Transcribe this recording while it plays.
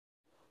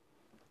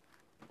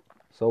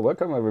So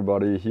welcome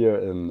everybody here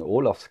in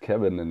Olaf's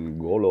cabin in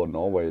Golo,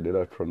 Norway. Did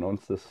I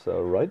pronounce this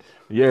right?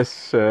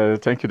 Yes,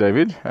 thank you,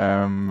 David.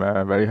 I'm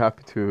very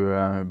happy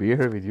to be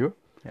here with you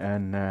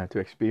and to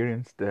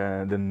experience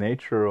the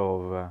nature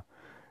of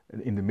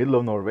in the middle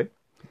of Norway.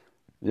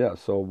 Yeah,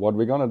 so what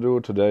we're gonna do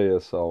today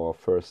is our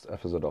first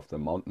episode of the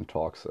Mountain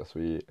Talks, as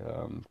we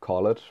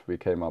call it. We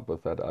came up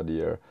with that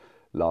idea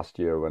last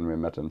year when we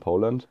met in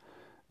Poland,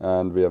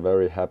 and we are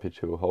very happy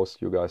to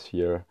host you guys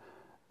here.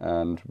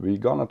 And we're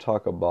gonna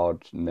talk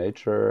about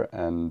nature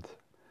and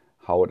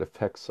how it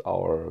affects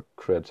our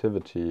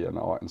creativity and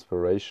our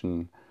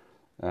inspiration.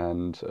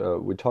 And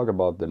we talk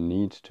about the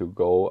need to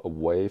go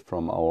away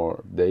from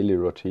our daily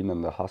routine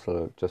and the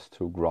hustle just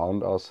to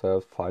ground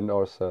ourselves, find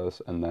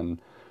ourselves, and then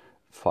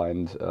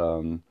find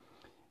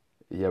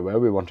where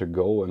we want to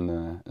go in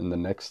the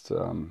next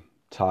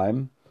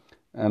time,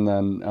 and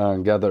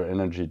then gather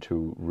energy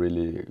to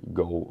really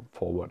go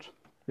forward.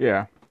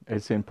 Yeah,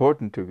 it's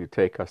important to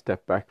take a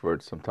step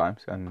backwards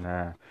sometimes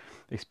and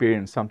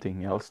experience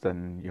something else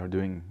than you're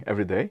doing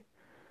every day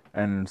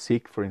and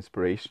seek for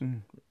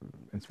inspiration,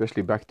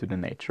 especially back to the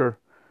nature,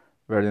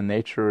 where the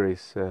nature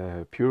is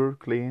pure,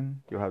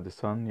 clean. You have the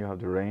sun, you have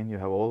the rain, you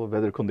have all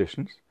weather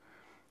conditions,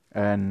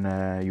 and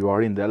you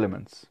are in the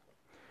elements.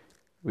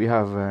 We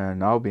have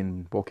now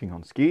been walking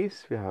on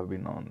skis. We have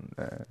been on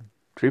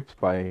trips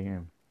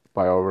by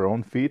our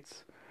own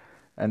feet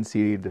and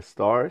see the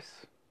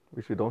stars,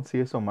 which we don't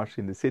see so much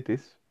in the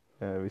cities.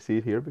 We see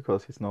it here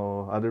because it's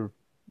no other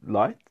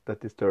light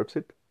that disturbs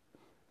it.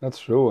 That's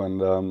true,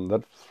 and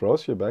that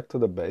throws you back to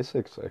the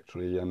basics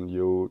actually, and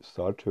you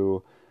start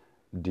to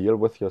deal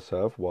with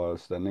yourself while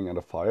standing at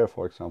a fire,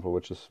 for example,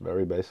 which is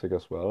very basic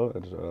as well.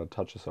 It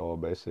touches our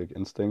basic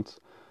instincts,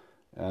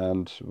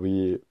 and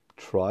we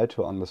try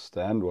to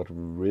understand what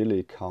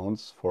really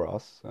counts for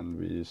us, and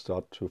we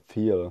start to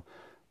feel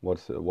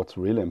what's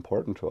really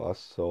important to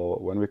us. So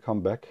when we come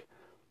back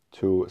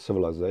to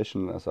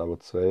civilization, as I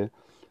would say,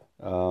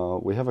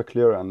 we have a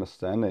clear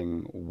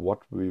understanding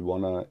what we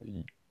want to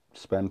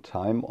spend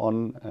time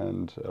on,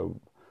 and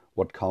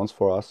what counts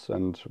for us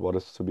and what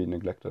is to be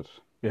neglected.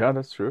 Yeah,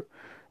 that's true.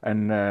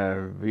 And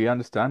we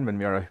understand when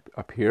we are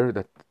up here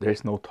that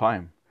there's no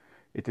time.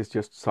 It is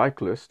just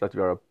cycles that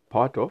we are a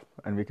part of,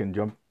 and we can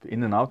jump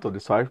in and out of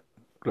the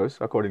cycles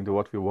according to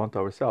what we want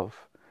ourselves.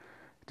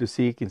 To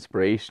seek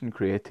inspiration,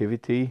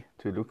 creativity,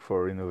 to look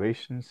for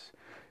innovations,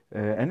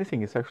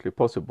 anything is actually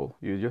possible.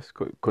 You just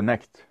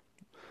connect.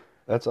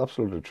 That's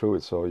absolutely true.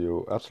 So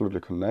you absolutely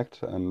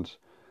connect. And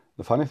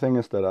the funny thing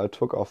is that I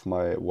took off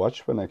my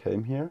watch when I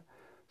came here.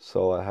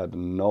 So I had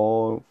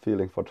no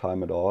feeling for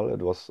time at all.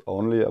 It was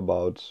only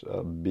about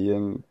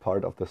being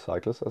part of the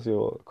cycles, as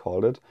you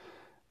called it.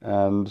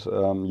 And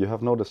you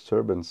have no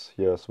disturbance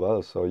here as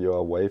well. So you're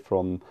away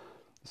from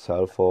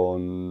cell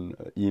phone,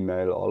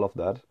 email, all of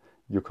that.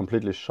 You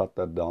completely shut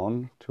that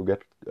down to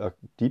get a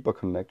deeper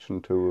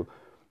connection to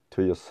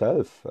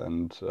yourself.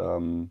 And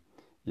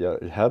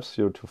it helps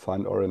you to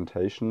find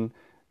orientation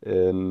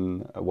in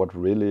what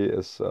really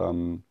is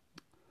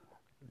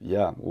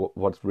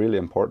what's really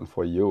important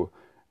for you,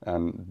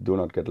 and do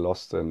not get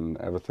lost in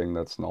everything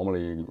that's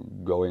normally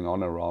going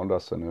on around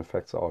us and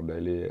affects our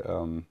daily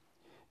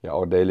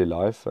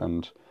life.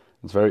 And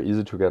it's very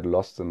easy to get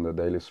lost in the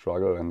daily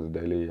struggle and the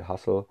daily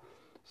hustle.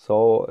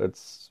 So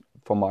it's,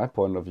 from my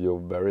point of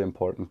view, very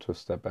important to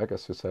step back,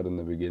 as you said in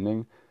the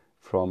beginning,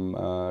 from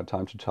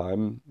time to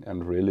time,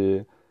 and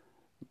really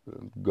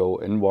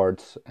go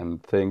inwards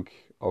and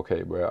think,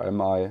 okay, where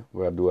am I?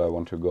 Where do I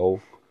want to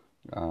go?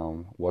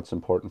 What's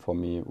important for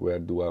me? Where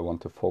do I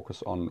want to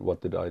focus on?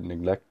 What did I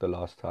neglect the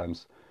last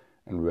times?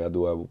 And where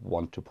do I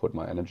want to put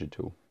my energy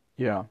to?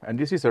 Yeah, and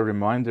this is a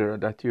reminder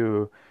that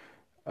you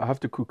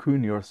have to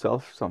cocoon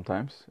yourself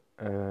sometimes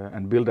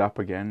and build up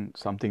again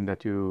something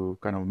that you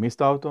kind of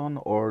missed out on,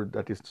 or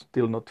that is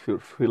still not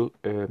fulfilled.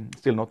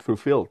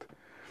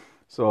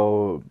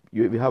 So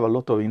we have a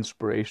lot of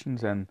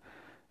inspirations and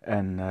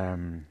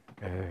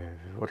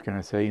what can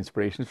I say?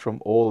 Inspirations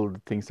from all the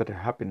things that have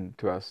happened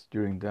to us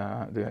during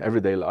the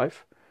everyday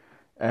life,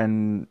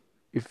 and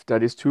if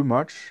that is too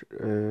much,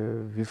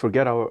 we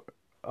forget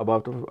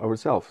about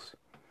ourselves.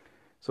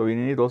 So we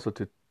need also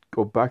to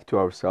go back to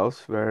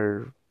ourselves,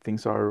 where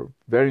things are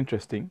very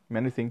interesting,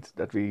 many things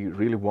that we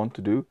really want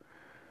to do,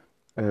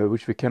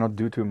 which we cannot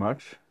do too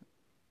much.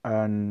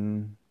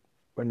 And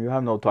when you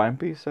have no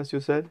timepiece, as you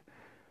said,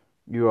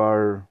 you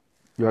are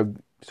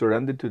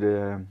surrendered to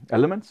the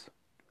elements,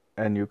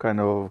 and you kind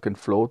of can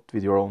float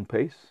with your own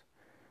pace.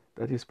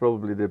 That is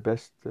probably the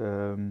best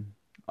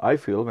I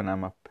feel when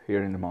I'm up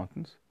here in the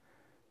mountains,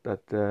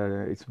 that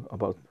it's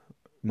about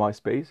my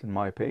space and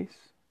my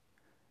pace,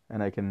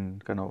 and I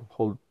can kind of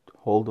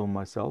hold on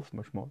myself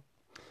much more.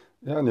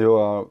 Yeah, and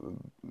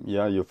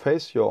you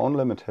face your own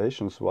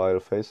limitations while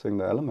facing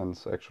the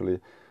elements actually,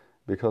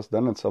 because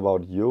then it's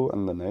about you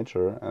and the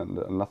nature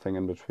and nothing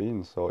in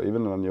between. So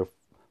even when you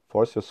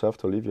force yourself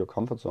to leave your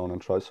comfort zone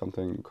and try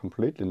something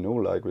completely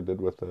new, like we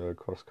did with the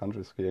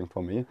cross-country skiing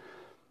for me,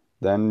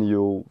 then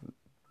you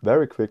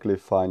very quickly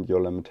find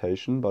your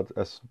limitation, but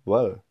as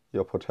well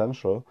your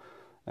potential.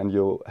 and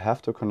you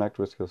have to connect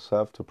with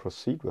yourself to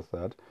proceed with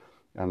that,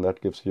 and that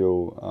gives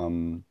you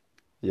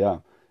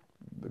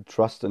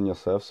trust in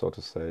yourself, so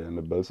to say, and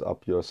it builds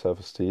up your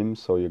self-esteem,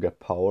 so you get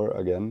power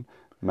again,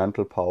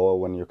 mental power,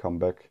 when you come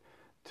back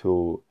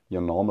to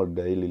your normal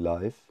daily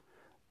life,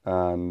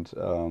 and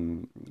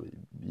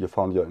you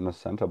found your inner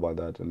center by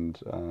that, and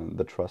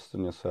the trust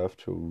in yourself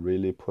to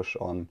really push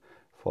on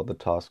for the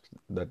tasks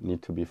that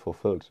need to be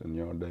fulfilled in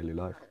your daily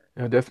life.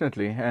 Yeah,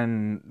 definitely.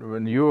 And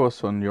when you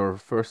was on your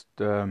first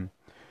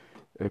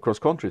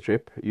cross-country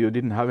trip, you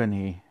didn't have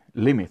any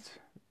limits,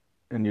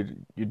 and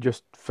you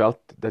just felt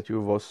that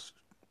you was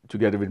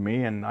together with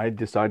me, and I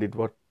decided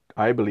what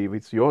I believe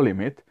it's your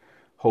limit.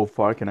 How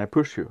far can I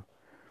push you?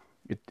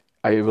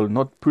 I will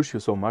not push you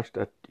so much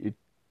that it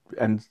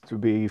ends to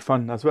be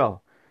fun as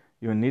well.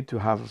 You need to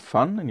have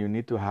fun, and you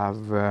need to have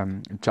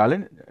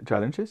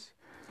challenges.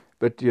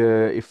 But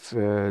if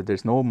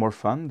there's no more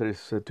fun,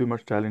 there's too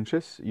much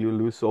challenges, you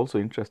lose also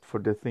interest for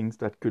the things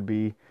that could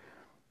be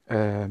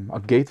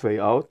a gateway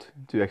out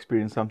to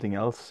experience something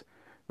else,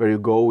 where you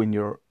go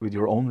with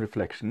your own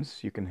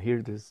reflections. You can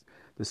hear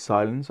the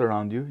silence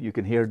around you. You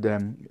can hear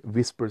the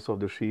whispers of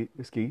the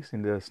skis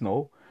in the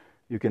snow.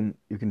 You can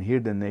hear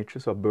the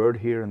natures of bird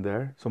here and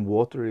there. Some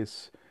water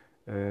is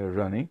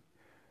running,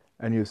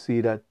 and you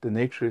see that the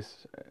nature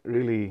is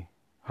really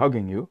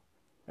hugging you,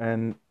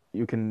 and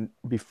you can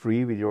be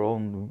free with your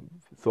own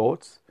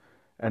thoughts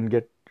and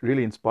get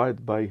really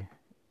inspired by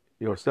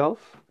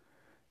yourself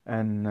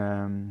and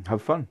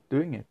have fun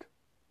doing it.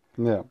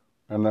 Yeah,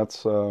 and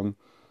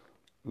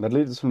that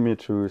leads me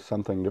to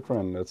something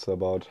different. It's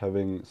about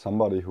having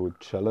somebody who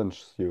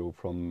challenges you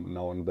from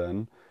now and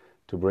then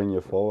to bring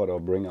you forward or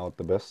bring out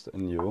the best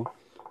in you,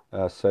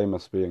 same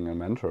as being a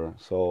mentor.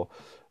 So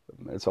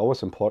it's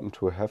always important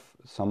to have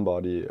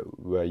somebody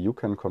where you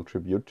can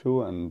contribute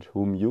to and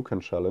whom you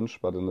can challenge,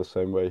 but in the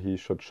same way he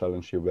should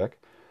challenge you back,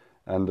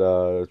 and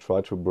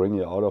try to bring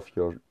you out of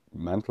your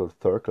mental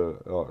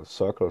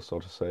circle, so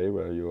to say,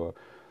 where you are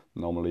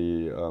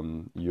normally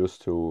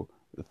used to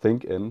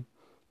think in,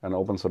 and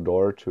opens a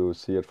door to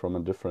see it from a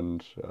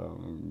different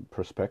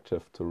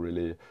perspective, to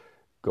really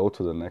go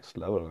to the next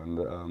level.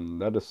 And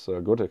that is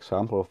a good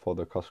example for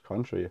the cross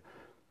country,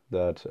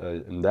 that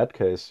in that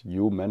case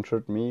you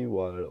mentored me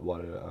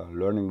while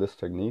learning this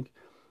technique,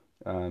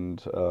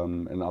 and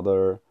in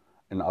other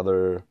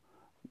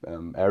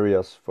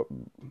areas,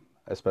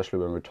 especially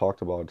when we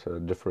talked about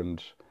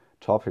different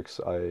topics,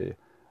 I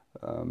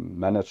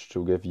managed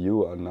to give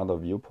you another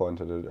viewpoint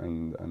at it,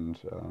 and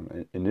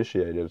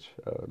initiated,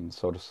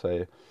 so to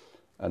say,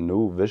 a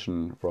new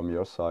vision from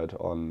your side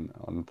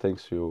on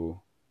things you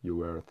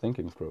were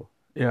thinking through.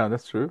 Yeah,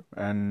 that's true.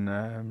 And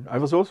I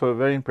was also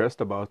very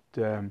impressed about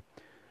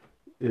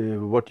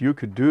what you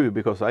could do,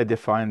 because I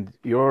defined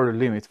your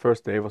limit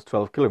first day was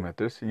 12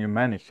 kilometers, and you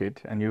managed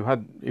it. And you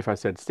had, if I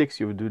said 6,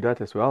 you would do that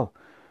as well.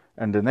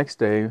 And the next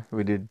day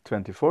we did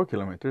 24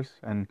 kilometers,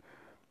 and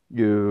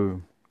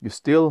you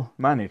still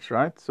managed,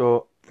 right?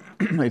 So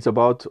it's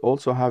about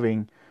also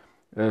having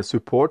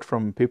support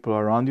from people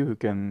around you who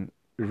can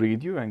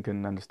read you and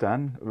can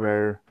understand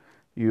where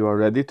you are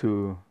ready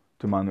to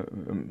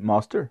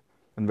master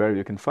and where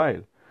you can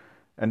fail.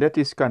 And that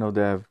is kind of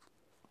the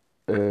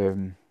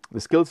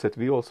skill set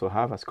we also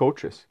have as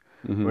coaches,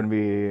 when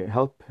we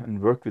help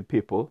and work with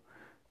people,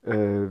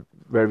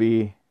 where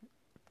we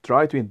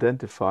try to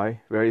identify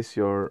where is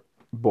your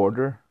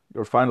border,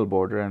 your final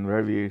border, and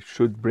where we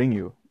should bring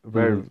you,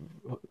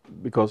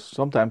 because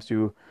sometimes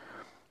you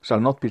shall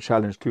not be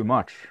challenged too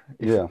much.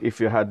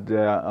 If you had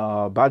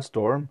a bad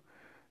storm,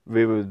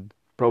 we would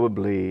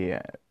probably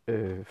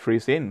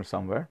freeze in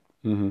somewhere.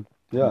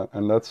 Yeah,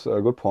 and that's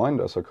a good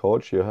point. As a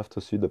coach, you have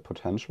to see the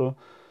potential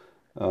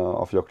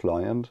of your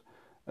client,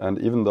 and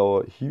even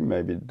though he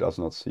maybe does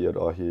not see it,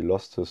 or he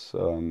lost his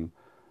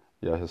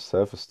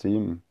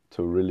self-esteem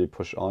to really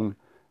push on,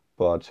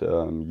 but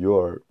you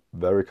are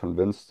very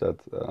convinced that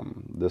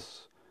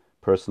this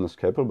person is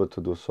capable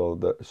to do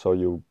so. So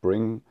you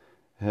bring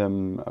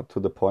him to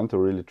the point to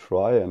really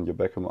try, and you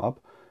back him up,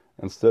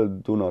 and still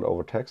do not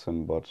overtax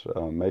him, but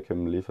make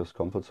him leave his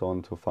comfort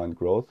zone to find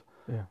growth.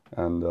 Yeah.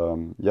 And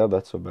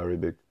that's a very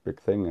big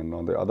thing. And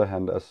on the other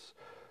hand, as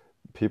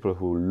people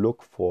who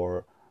look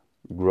for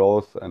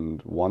growth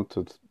and want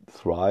to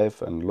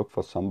thrive and look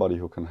for somebody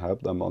who can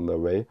help them on their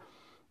way,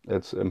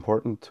 it's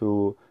important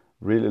to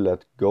really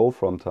let go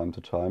from time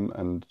to time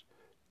and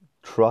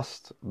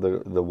trust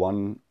the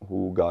one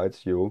who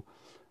guides you.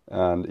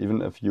 And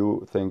even if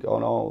you think, oh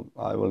no,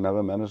 I will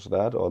never manage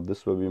that, or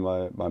this will be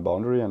my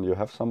boundary, and you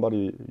have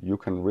somebody you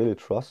can really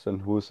trust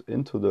and who's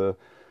into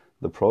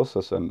the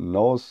process and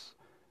knows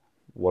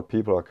what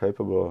people are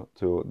capable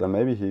to, then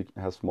maybe he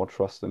has more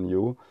trust in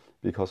you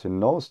because he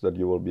knows that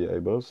you will be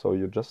able. So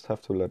you just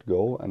have to let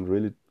go and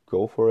really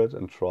go for it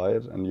and try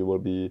it, and you will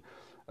be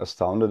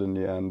astounded in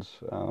the end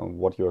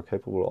what you are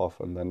capable of,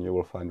 and then you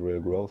will find real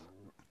growth.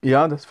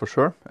 Yeah, that's for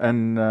sure.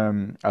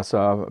 And as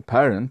a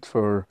parent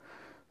for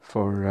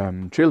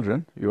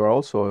children, you are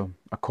also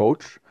a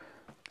coach.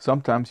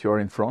 Sometimes you are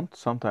in front,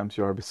 sometimes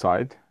you are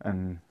beside,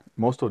 and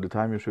most of the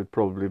time you should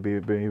probably be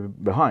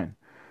behind.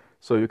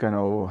 So you kind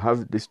of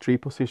have these three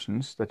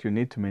positions that you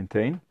need to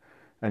maintain,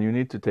 and you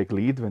need to take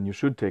lead when you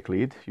should take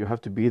lead. You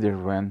have to be there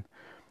when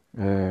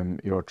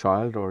your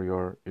child or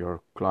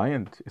your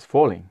client is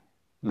falling.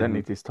 Then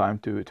it is time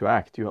to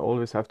act. You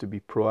always have to be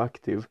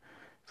proactive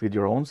with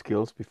your own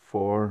skills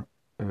before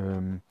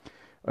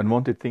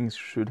unwanted things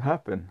should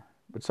happen.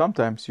 But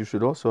sometimes you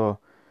should also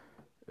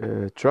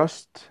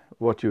trust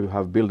what you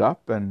have built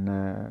up and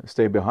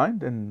stay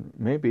behind. And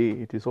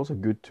maybe it is also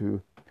good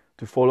to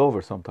fall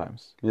over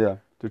sometimes. Yeah.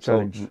 To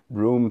challenge. So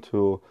room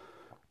to,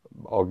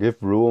 or give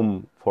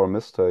room for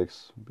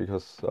mistakes,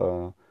 because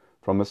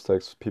from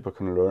mistakes people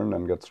can learn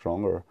and get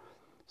stronger.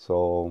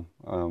 So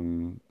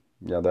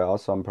there are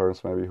some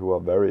parents maybe who are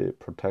very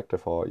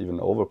protective or even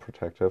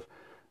overprotective,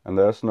 and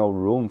there's no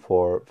room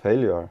for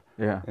failure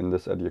in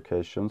this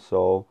education.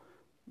 So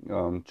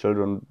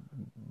children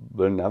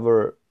will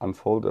never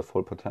unfold their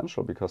full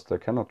potential because they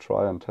cannot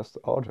try and test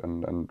out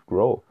and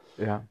grow.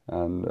 Yeah.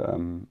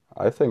 And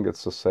I think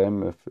it's the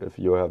same if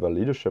you have a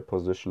leadership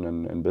position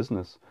in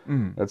business.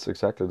 It's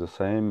exactly the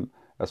same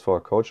as for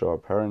a coach or a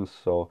parent.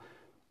 So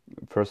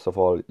first of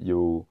all,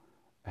 you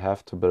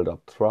have to build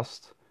up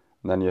trust.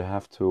 Then you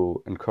have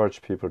to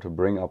encourage people to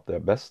bring up their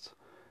best,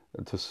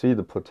 to see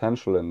the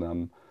potential in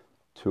them,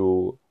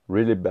 to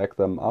really back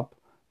them up,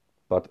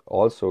 but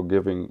also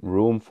giving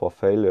room for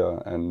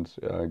failure and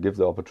give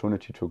the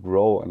opportunity to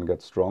grow and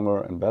get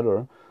stronger and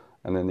better.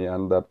 And in the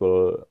end, that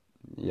will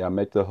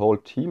make the whole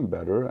team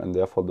better, and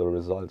therefore the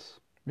results.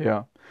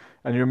 Yeah.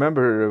 And you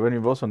remember when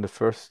it was on the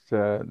first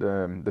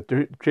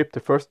the trip,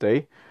 the first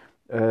day,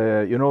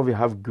 we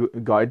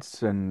have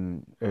guides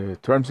and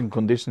terms and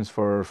conditions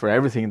for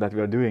everything that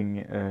we are doing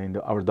in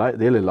our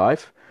daily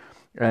life.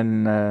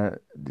 And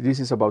this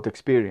is about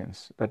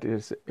experience. That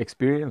is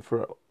experience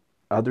for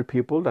other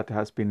people that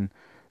has been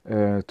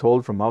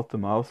told from mouth to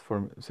mouth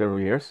for several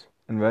years.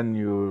 And when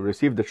you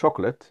receive the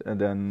chocolate, and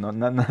then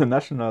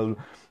national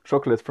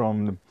chocolate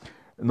from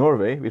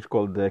Norway, which is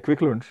called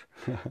Quick Lunch,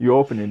 you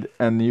open it,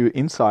 and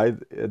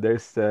inside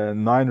there's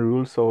 9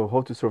 rules of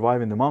how to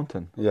survive in the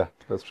mountain. Yeah,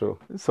 that's true.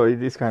 So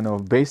it is kind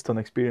of based on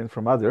experience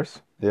from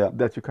others. Yeah.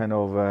 That you kind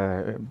of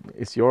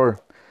it's your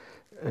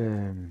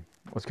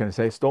what can I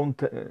say, stone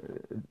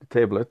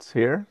tablets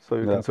here, so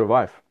you can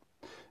survive.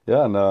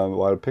 Yeah, and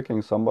while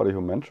picking somebody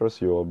who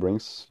mentors you or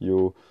brings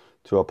you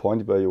to a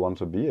point where you want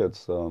to be,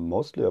 it's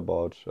mostly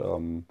about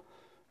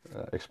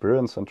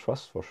experience and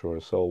trust, for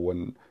sure. So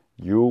when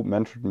you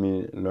mentored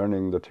me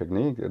learning the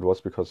technique, it was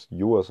because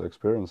you was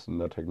experienced in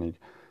that technique,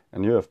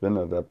 and you have been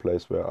at that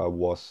place where I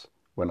was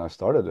when I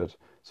started it.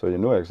 So you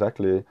know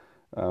exactly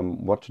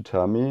what to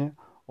tell me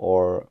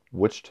or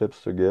which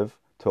tips to give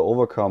to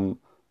overcome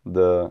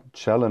the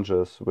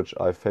challenges which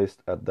I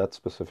faced at that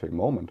specific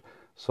moment.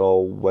 So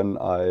when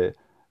I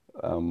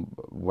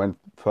went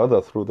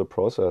further through the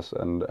process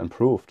and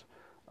improved,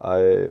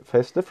 I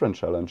faced different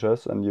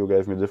challenges, and you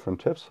gave me different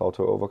tips how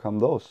to overcome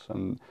those.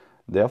 And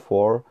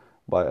therefore,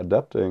 by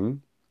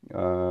adapting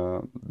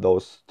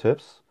those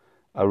tips,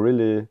 I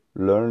really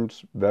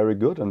learned very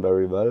good and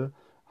very well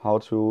how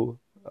to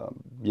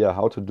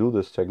do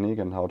this technique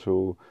and how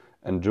to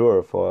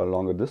endure for a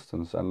longer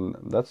distance. And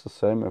that's the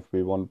same if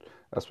we want,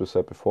 as we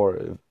said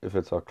before, if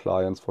it's our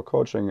clients for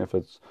coaching, if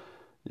it's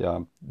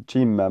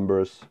team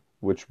members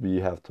which we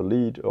have to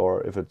lead,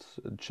 or if it's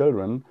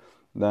children,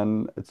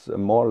 then it's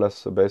more or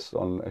less based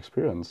on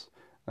experience.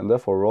 And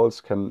therefore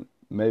roles can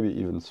maybe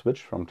even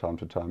switch from time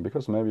to time,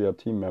 because maybe a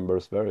team member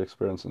is very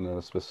experienced in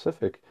a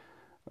specific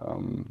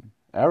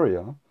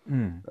area,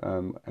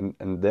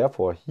 and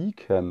therefore he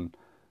can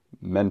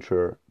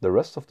mentor the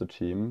rest of the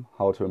team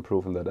how to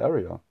improve in that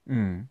area.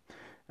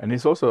 And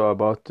it's also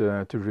about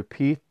to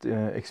repeat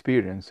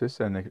experiences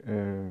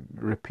and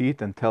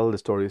repeat and tell the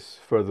stories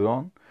further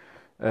on.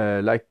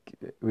 Like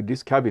with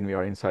this cabin we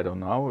are inside of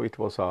now, it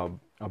was a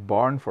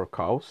barn for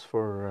cows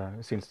for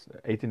since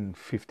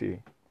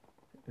 1850.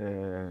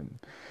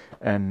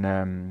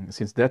 And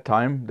since that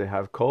time they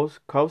have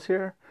cows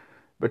here,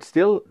 but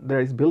still there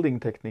is building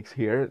techniques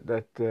here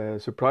that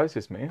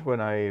surprises me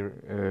when I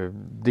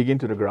dig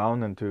into the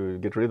ground and to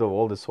get rid of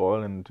all the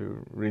soil and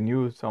to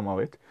renew some of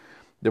it.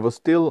 There was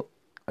still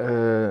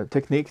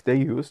techniques they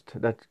used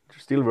that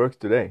still works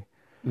today.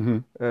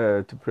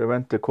 To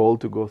prevent the cold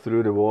to go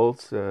through the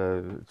walls,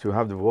 to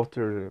have the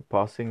water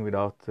passing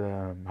without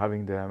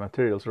having the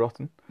materials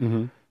rotten.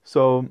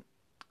 So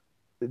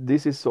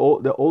this is all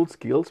the old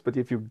skills, but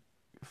if you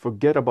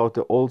forget about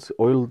the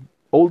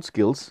old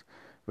skills,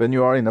 when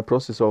you are in a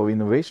process of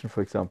innovation,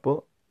 for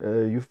example,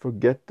 you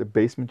forget the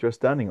basement you're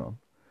standing on.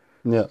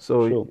 Yeah.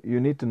 So sure. you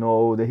need to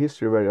know the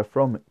history where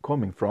you're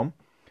coming from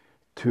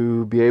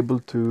to be able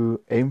to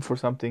aim for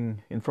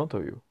something in front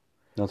of you.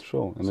 That's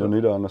true, and you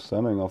need an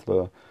understanding of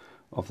the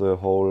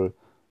whole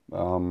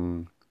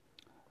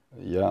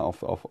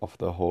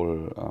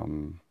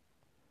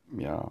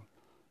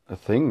a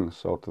thing,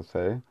 so to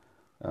say.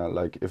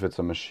 Like if it's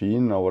a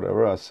machine or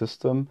whatever, a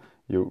system,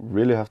 you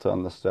really have to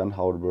understand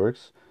how it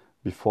works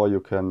before you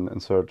can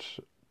insert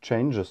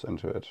changes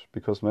into it.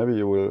 Because maybe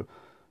you will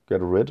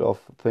get rid of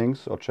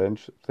things or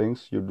change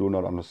things you do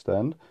not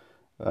understand,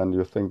 and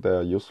you think they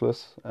are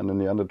useless, and in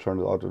the end it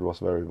turns out it was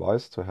very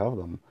wise to have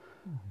them.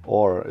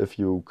 Or if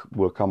you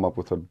will come up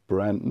with a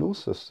brand new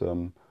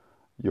system,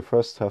 you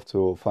first have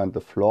to find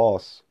the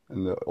flaws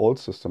in the old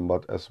system,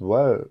 but as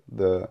well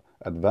the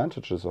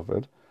advantages of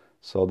it,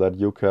 so that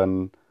you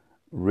can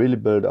really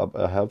build up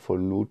a helpful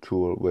new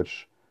tool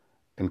which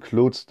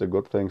includes the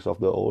good things of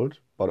the old,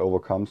 but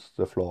overcomes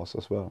the flaws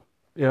as well.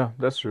 Yeah,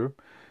 that's true.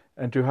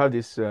 And to have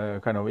this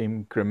kind of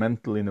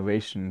incremental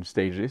innovation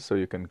stages, so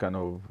you can kind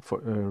of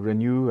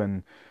renew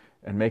and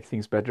make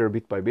things better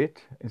bit by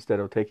bit, instead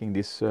of taking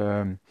this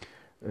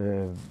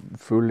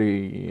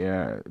fully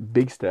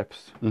big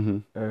steps,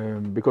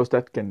 because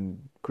that can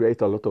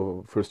create a lot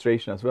of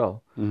frustration as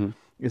well.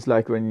 It's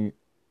like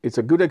it's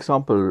a good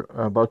example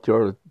about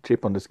your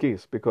trip on the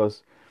skis,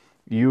 because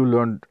you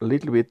learned a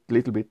little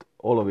bit,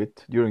 all of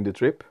it during the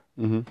trip.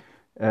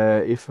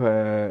 If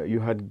you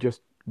had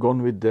just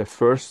gone with the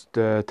first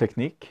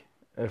technique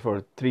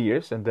for 3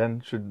 years and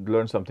then should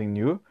learn something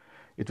new,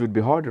 it would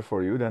be harder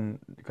for you than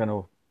kind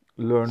of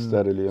learn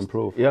steadily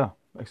improve. Yeah,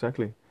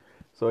 exactly.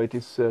 So it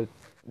is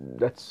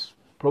that's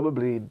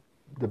probably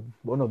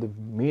one of the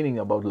meaning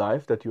about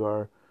life, that you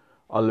are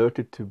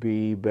alerted to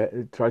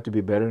try to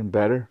be better and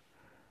better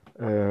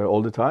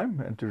all the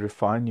time, and to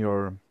refine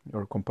your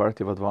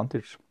comparative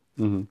advantage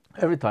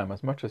every time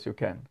as much as you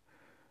can,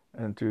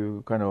 and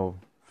to kind of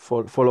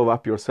follow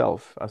up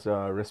yourself as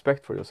a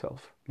respect for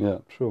yourself. Yeah,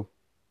 true.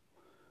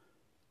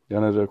 Yeah,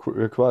 and it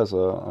requires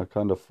a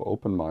kind of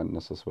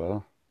open-mindedness as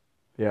well.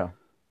 Yeah.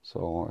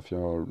 So if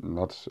you're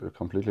not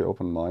completely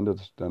open-minded,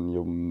 then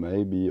you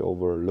maybe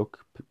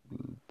overlook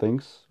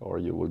things, or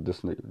you will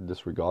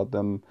disregard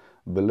them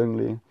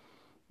willingly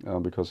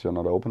because you're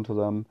not open to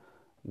them,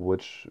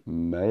 which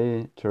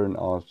may turn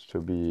out to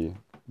be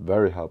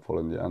very helpful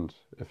in the end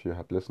if you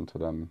had listened to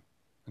them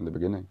in the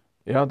beginning.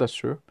 Yeah, that's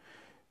true.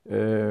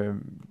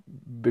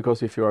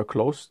 Because if you are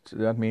closed,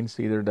 that means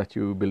either that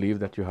you believe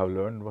that you have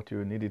learned what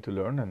you needed to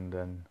learn, and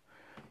then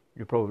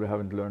you probably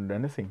haven't learned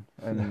anything,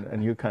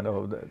 and you kind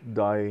of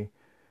die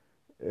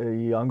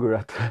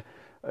younger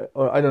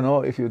or I don't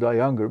know if you die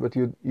younger, but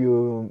you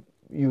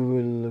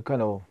will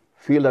kind of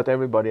feel that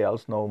everybody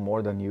else know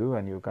more than you,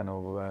 and you kind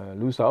of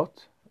lose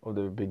out of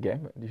the big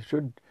game. You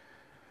should.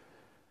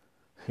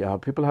 Yeah,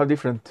 people have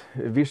different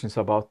visions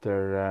about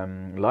their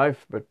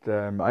life, but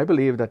I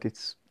believe that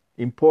it's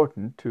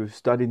important to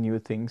study new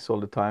things all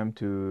the time,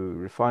 to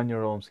refine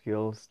your own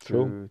skills,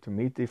 to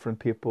meet different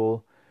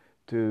people,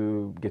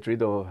 to get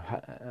rid of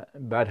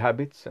bad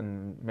habits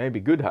and maybe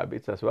good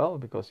habits as well,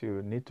 because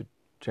you need to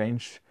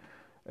change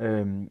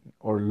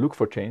or look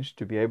for change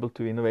to be able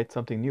to innovate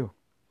something new.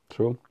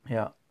 True.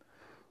 Yeah.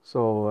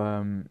 So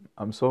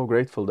I'm so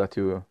grateful that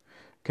you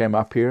came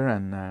up here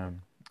and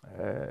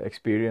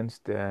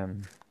experienced the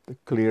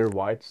clear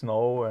white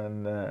snow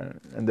and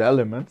the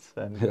elements.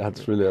 And yeah,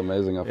 it's really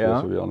amazing up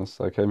here, to be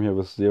honest. I came here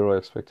with zero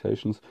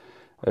expectations.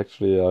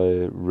 Actually,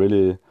 I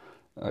really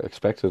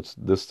expected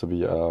this to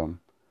be a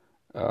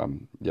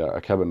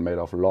cabin made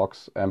of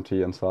logs,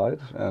 empty inside,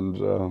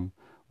 and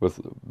with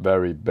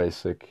very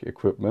basic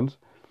equipment.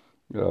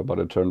 But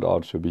it turned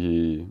out to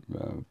be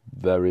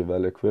very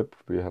well equipped.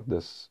 We had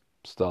this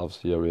stuffs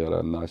here. We had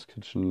a nice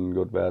kitchen,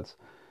 good beds,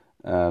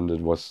 and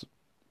it was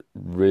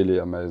really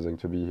amazing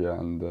to be here.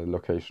 And the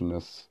location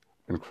is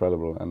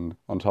incredible. And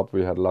on top,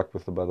 we had luck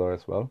with the weather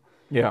as well.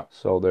 Yeah.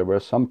 So there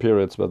were some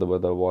periods where the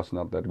weather was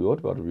not that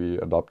good, but we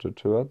adapted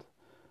to it.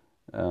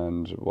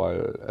 And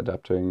while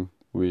adapting,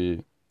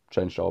 we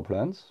changed our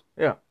plans.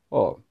 Yeah.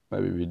 Or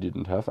maybe we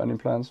didn't have any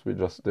plans. We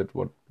just did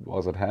what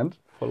was at hand.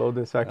 Follow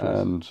the cyclists.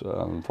 And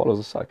follow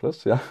the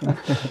cyclists, yeah.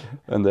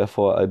 And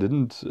therefore, I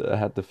didn't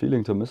had the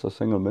feeling to miss a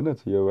single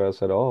minute here where I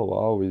said, oh,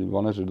 wow, we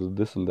wanted to do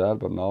this and that,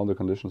 but now the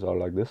conditions are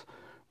like this.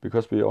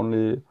 Because we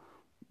only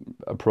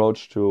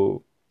approach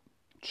to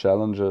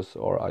challenges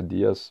or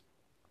ideas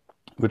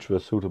which were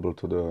suitable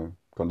to the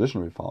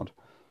condition we found.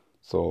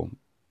 So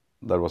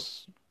that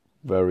was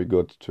very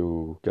good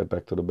to get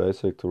back to the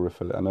basic, to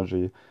refill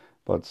energy,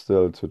 but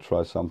still to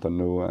try something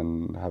new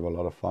and have a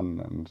lot of fun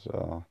and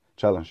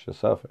challenge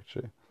yourself,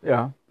 actually.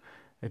 Yeah,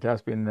 it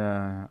has been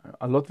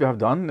a lot we have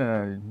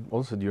done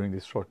also during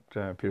this short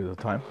period of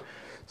time.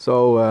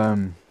 So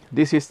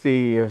this is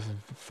the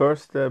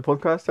first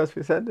podcast, as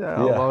we said,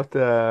 about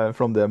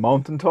from the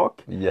mountain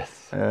talk.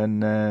 Yes. And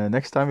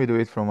next time we do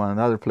it from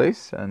another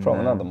place. And from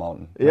another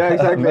mountain. Yeah,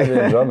 exactly. Maybe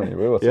in Germany,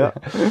 we will see. Yeah.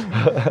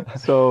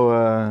 So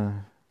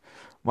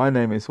my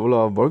name is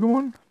Ola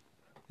Borgermoen.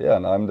 Yeah,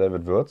 and I'm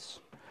David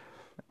Würz.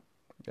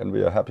 And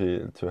we are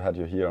happy to have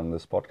you here on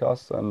this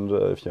podcast. And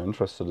if you're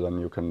interested, then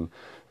you can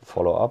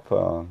follow up.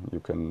 You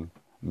can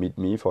meet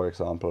me, for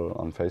example,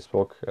 on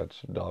Facebook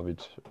at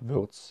David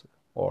Würz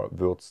or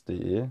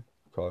Würz.de,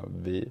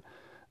 WUERTZ.de.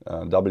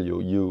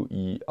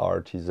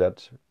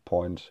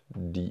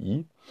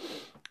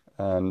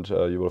 And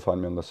you will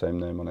find me on the same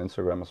name on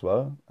Instagram as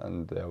well.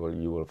 And there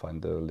you will find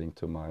the link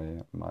to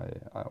my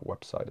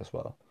website as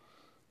well.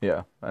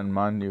 Yeah, and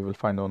mine you will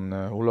find on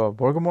Ola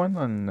Borgermoen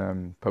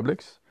and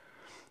Publix.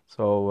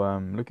 So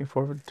looking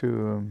forward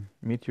to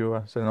meet you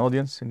as an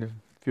audience in the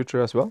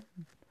future as well.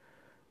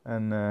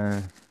 And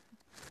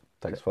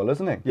Thanks for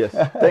listening. yes,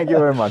 thank you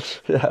very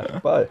much. Yeah,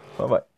 bye. Bye bye.